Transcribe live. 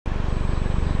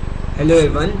Hello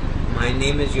everyone, my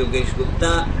name is Yogesh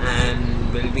Gupta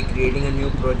and we'll be creating a new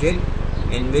project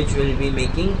in which we'll be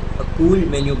making a cool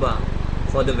menu bar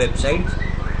for the website.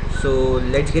 So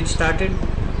let's get started.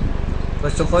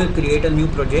 First of all, create a new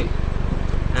project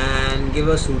and give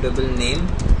a suitable name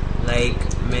like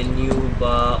menu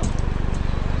bar,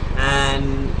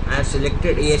 and I've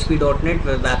selected ASP.NET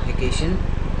web application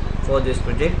for this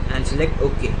project and select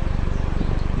OK.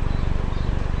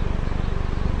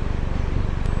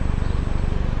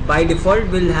 By default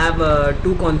we'll have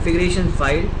two configuration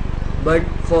file, but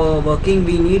for working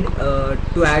we need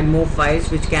to add more files,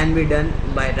 which can be done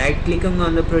by right clicking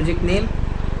on the project name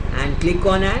and click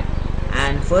on add.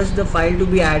 And first the file to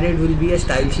be added will be a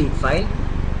style sheet file.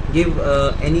 Give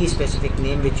any specific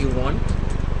name which you want,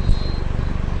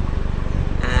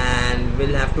 and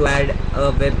we'll have to add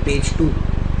a web page too,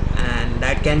 and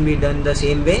that can be done the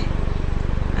same way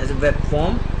as a web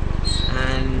form.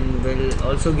 And we'll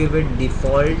also give it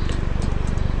default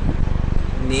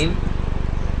name,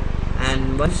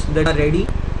 and once they are ready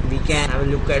we can have a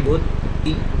look at both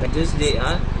the pages they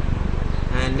are.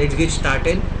 And let's get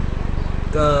started.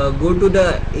 Go to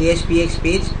the ASPX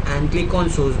page and click on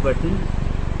source button.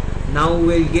 Now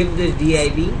we'll give this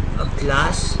div a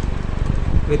class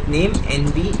with name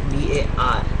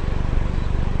nvbar.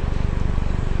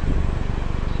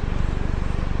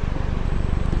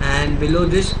 And below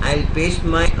this I'll paste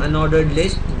my unordered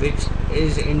list, which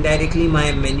is indirectly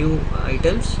my menu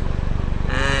items,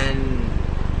 and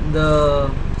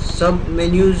the sub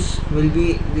menus will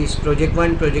be this project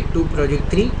 1, project 2, project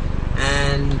 3,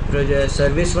 and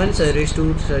service 1, service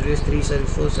 2, service 3,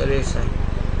 service 4, service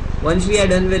 5. Once we are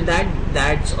done with that,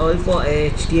 that's all for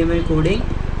HTML coding.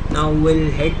 Now we'll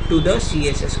head to the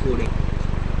CSS coding.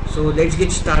 So let's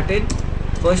get started.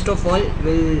 First of all,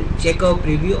 we'll check a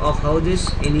preview of how this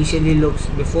initially looks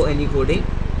before any coding,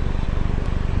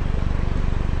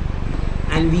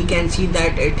 and we can see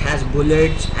that it has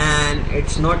bullets and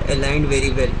it's not aligned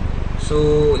very well.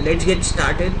 So let's get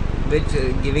started with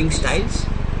giving styles.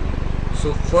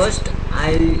 So first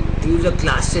I'll use a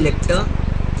class selector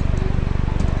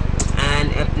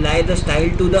and apply the style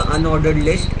to the unordered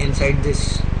list inside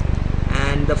this.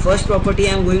 And the first property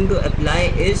I'm going to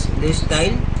apply is list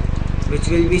style, which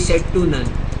will be set to none.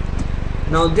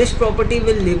 Now this property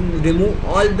will remove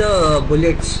all the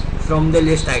bullets from the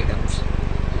list items,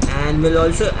 and will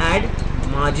also add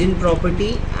margin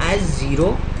property as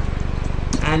 0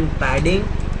 and padding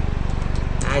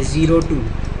as 0 too.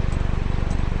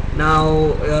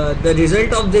 Now the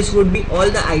result of this would be all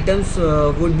the items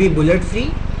would be bullet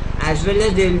free, as well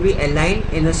as they will be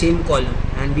aligned in the same column,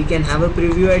 and we can have a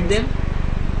preview at them.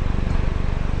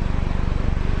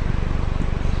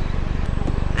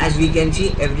 As we can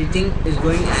see, everything is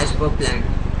going as per plan.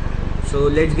 So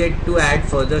let's get to add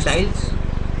further styles.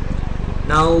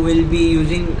 Now we'll be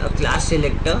using a class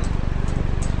selector,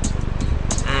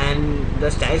 and the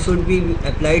styles would be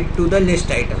applied to the list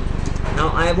item. Now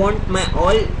I want my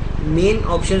all main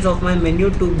options of my menu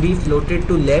to be floated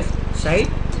to left side,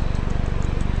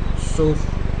 so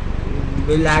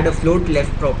we'll add a float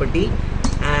left property.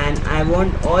 And I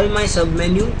want all my sub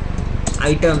menu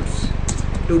items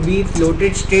to be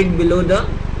floated straight below the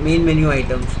main menu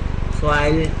items, so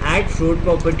I'll add float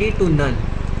property to none.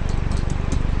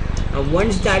 Now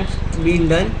once that's been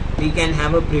done, we can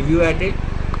have a preview at it.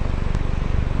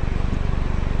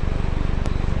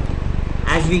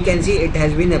 As we can see, it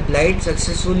has been applied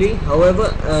successfully.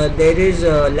 However, there is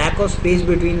a lack of space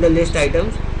between the list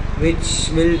items, which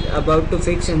we'll about to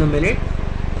fix in a minute.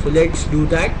 So let's do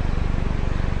that.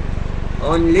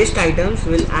 On list items,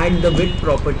 we'll add the width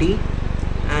property,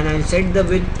 and I'll set the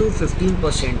width to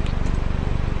 15%.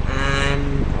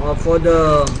 And for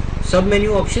the sub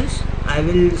menu options, I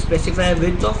will specify a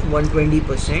width of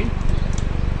 120%.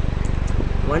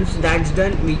 Once that's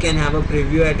done, we can have a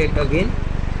preview at it again,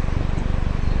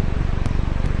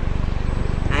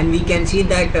 and we can see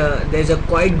that there's a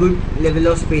quite good level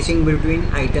of spacing between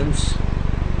items.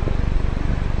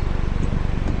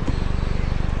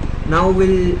 Now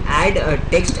we'll add a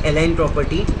text align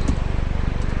property,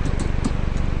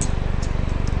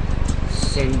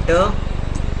 center,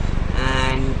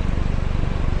 and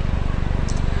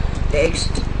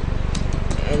text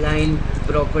align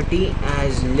property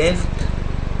as left,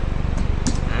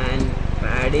 and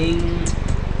padding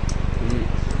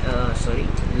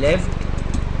left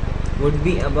would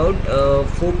be about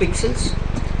 4 pixels.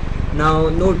 Now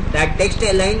note that text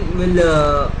align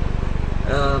will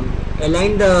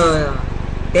align the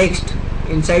text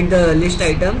inside the list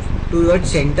items towards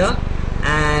center,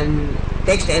 and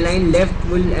text align left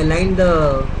will align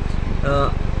the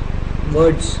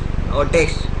words or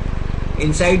text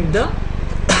inside the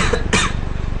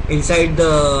inside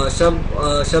the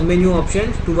sub menu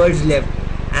options towards left,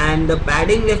 and the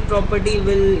padding left property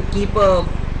will keep a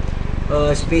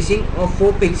spacing of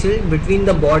 4 pixels between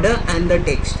the border and the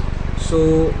text.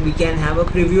 So we can have a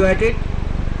preview at it,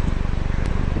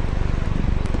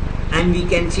 and we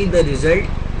can see the result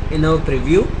in our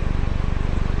preview.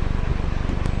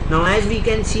 Now as we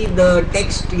can see, the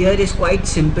text here is quite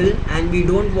simple, and we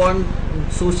don't want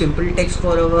so simple text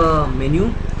for our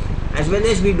menu, as well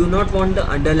as we do not want the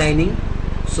underlining.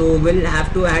 So we'll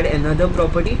have to add another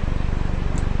property,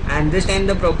 and this time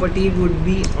the property would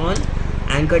be on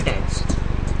anchor tags,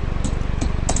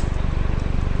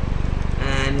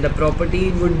 and the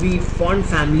property would be font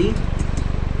family,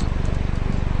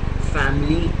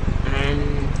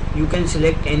 and you can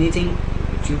select anything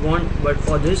which you want, but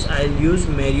for this I'll use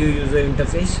Mario user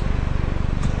interface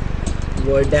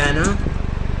Verdana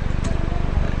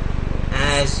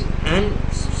as and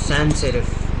sans serif,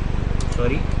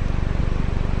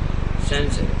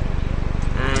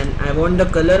 and I want the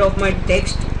color of my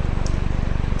text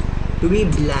to be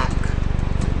black.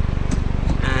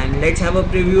 And let's have a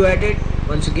preview at it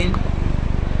once again.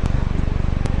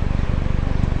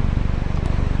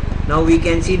 Now we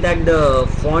can see that the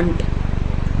font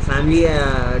family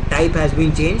type has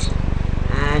been changed,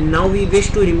 and now we wish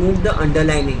to remove the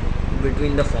underlining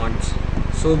between the fonts.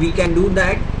 So we can do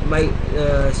that by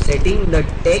setting the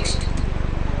text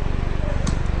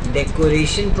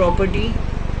decoration property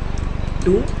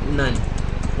to none.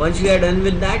 Once we are done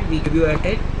with that, we preview at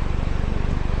it.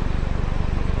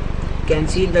 You can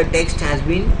see the text has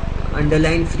been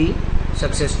underline free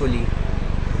successfully.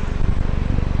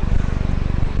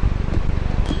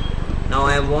 Now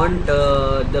I want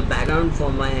the background for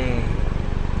my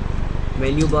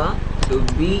menu bar to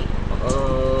be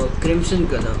crimson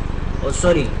color,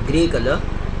 gray color.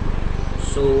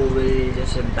 So we'll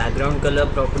just have background color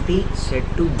property set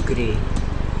to gray,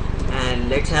 and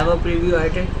let's have a preview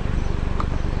at it.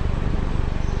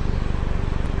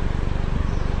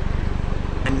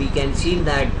 And we can see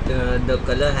that the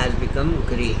color has become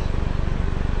gray.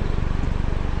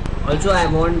 Also, I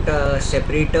want a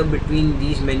separator between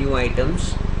these menu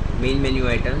items, main menu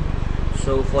item.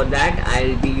 So for that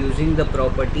I'll be using the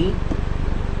property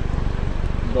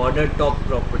border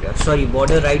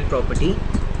right property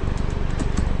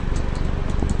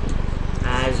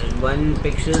as 1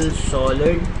 pixel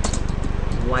solid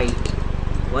white.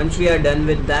 Once we are done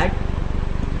with that,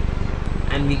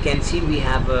 and we can see we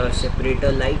have a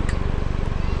separator like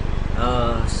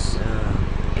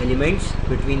elements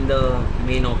between the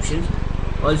main options.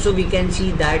 Also we can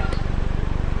see that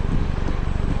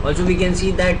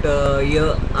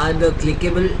here are the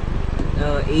clickable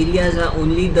areas are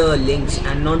only the links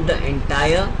and not the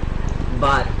entire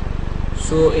bar.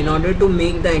 So in order to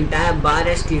make the entire bar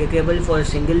as clickable for a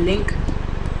single link,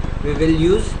 we will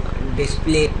use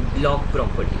display block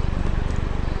property,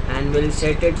 and we'll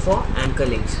set it for anchor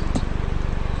links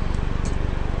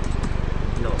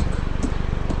block,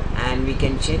 and we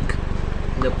can check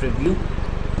the preview,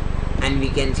 and we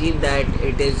can see that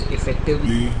it is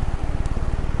effectively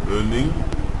running,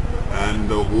 and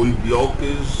the whole block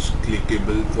is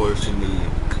clickable for a single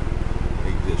link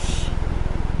like this.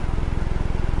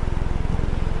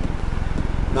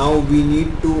 Now we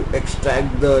need to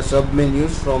extract the sub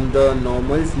menus from the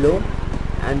normal flow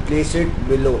and place it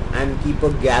below and keep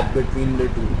a gap between the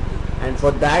two, and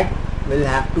for that we'll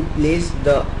have to place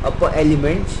the upper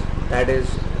elements, that is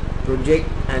project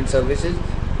and services,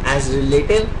 as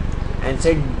relative and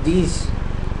set these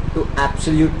to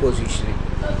absolute positioning.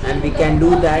 And we can do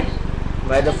that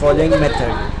by the following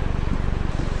method.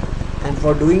 And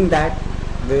for doing that,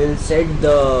 we will set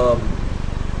the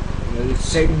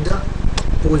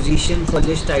position for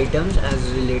list items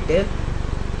as relative,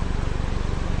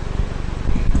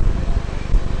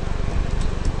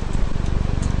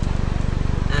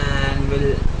 and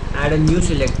we'll add a new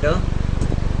selector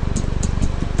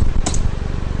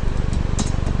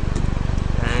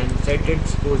and set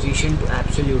its position to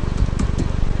absolute.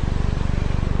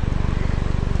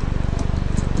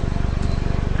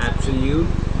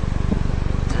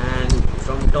 And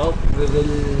from top we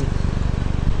will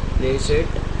place it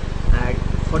at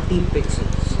 40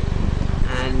 pixels,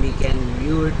 and we can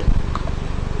view it.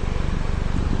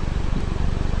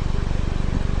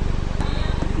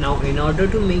 Now in order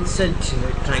to make such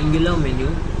triangular menu,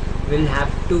 we'll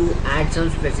have to add some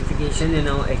specification in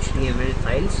our HTML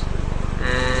files,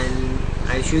 and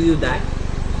I'll show you that.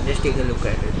 Just take a look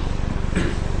at it.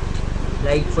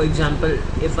 Like for example,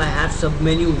 if I have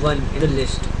submenu 1 in the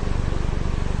list,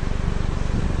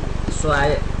 so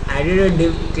I added a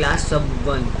div class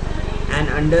sub1, and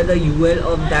under the UL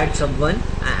of that sub1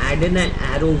 I added an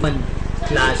arrow1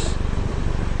 class.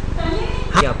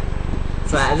 Yep.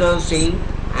 So as I was saying,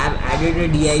 I have added a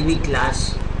div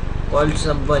class called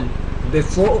sub1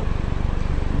 before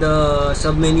the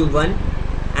submenu 1,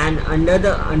 and under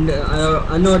the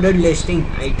unordered listing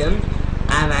items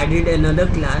I have added another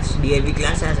class, div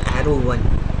class, as arrow1.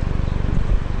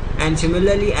 And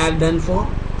similarly I have done for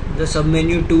the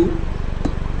submenu 2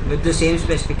 with the same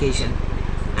specification,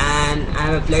 and I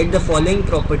have applied the following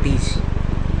properties.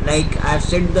 Like I have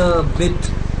set the width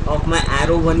of my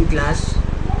arrow1 class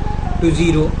to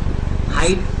 0,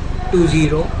 height to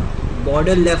 0,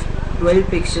 border left 12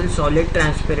 pixels solid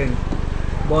transparent,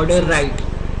 border right.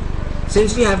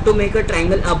 Since we have to make a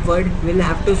triangle upward, we'll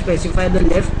have to specify the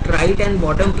left, right and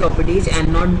bottom properties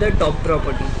and not the top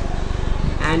property.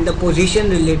 And the position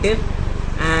relative,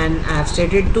 and I have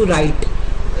set it to right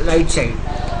side.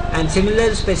 And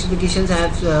similar specifications I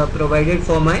have provided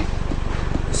for my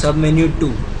submenu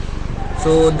 2.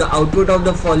 So the output of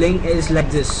the following is like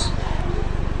this.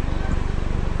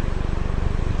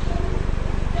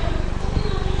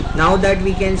 Now that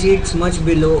we can see it's much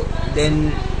below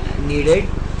than needed,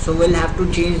 so we'll have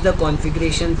to change the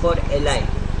configuration for li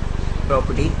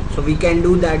property. So we can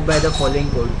do that by the following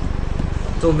code.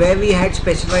 So where we had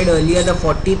specified earlier the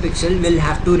 40 pixel, we'll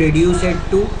have to reduce it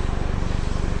to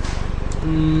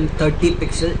 30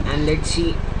 pixel, and let's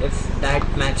see if that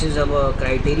matches our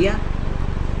criteria.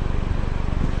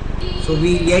 So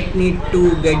we yet need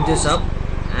to get this up,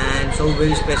 and so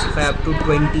we'll specify up to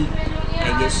 20,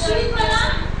 I guess,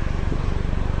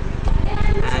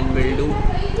 and we'll do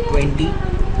 20,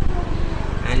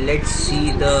 and let's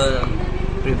see the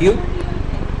preview.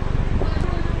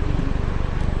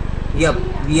 Yep,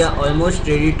 we are almost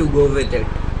ready to go with it.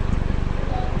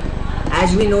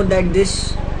 As we know that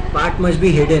this part must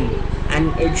be hidden,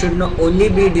 and it should not only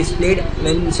be displayed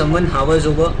when someone hovers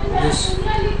over this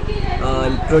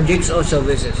projects or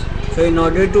services. So in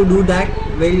order to do that,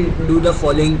 we'll do the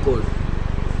following code.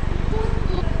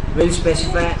 We'll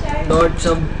specify dot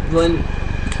sub1.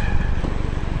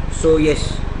 So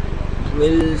yes,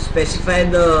 we'll specify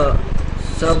the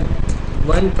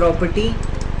sub1 property,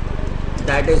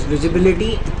 that is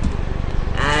visibility,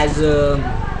 as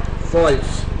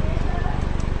false,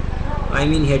 I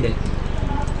mean hidden,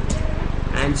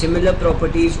 and similar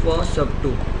properties for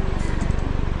sub2.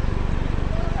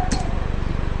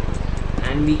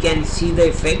 And we can see the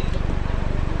effect,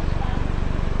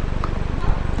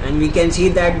 and we can see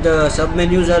that the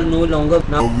submenus are no longer.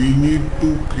 Now we need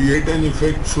to create an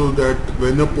effect so that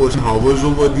when a person hovers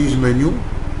over these menu,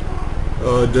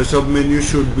 the submenu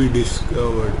should be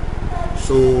discovered.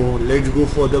 So let's go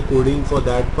for the coding for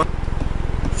that part.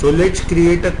 So let's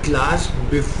create a class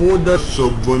before the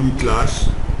sub1 class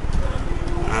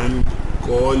and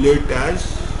call it as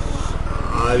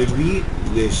rb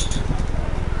list,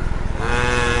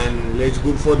 and let's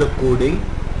go for the coding.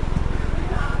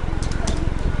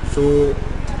 So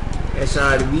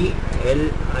srb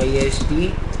list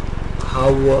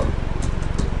hover,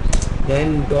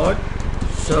 then dot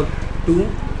sub2,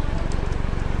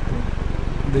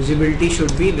 visibility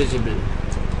should be visible.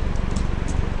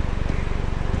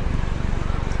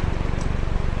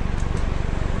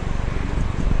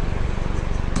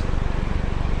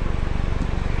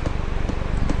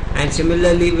 And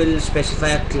similarly we'll specify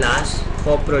a class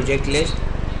for project list,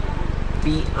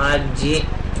 prjlist,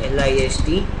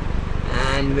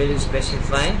 and we'll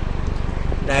specify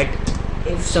that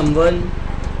if someone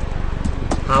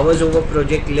hovers over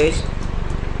project list,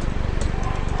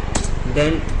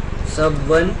 then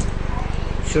sub1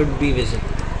 should be visible.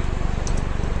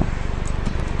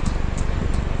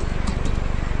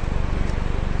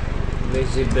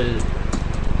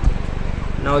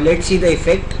 Now let's see the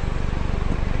effect.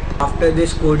 After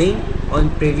this coding, on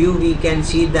preview we can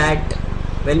see that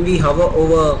when we hover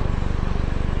over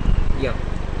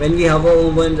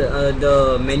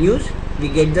the menus, we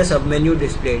get the submenu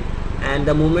displayed, and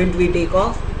the moment we take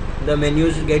off, the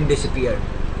menus get disappeared.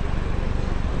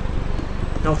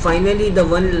 Now finally, the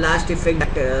one last effect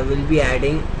that we'll be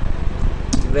adding,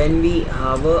 when we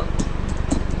hover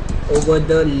over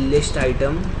the list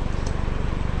item,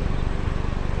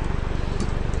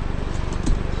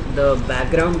 the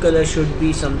background color should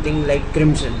be something like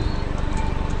crimson.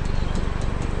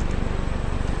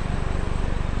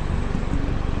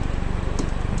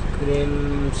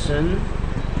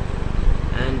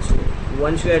 And so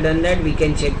once we are done that, we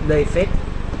can check the effect,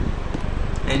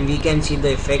 and we can see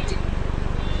the effect.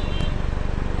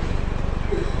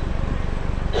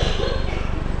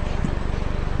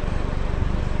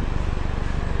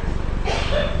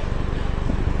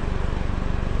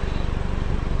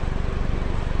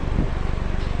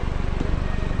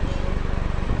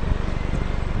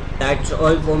 that's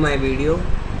all for my video.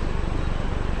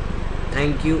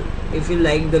 Thank you. If you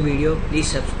like the video, please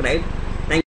subscribe.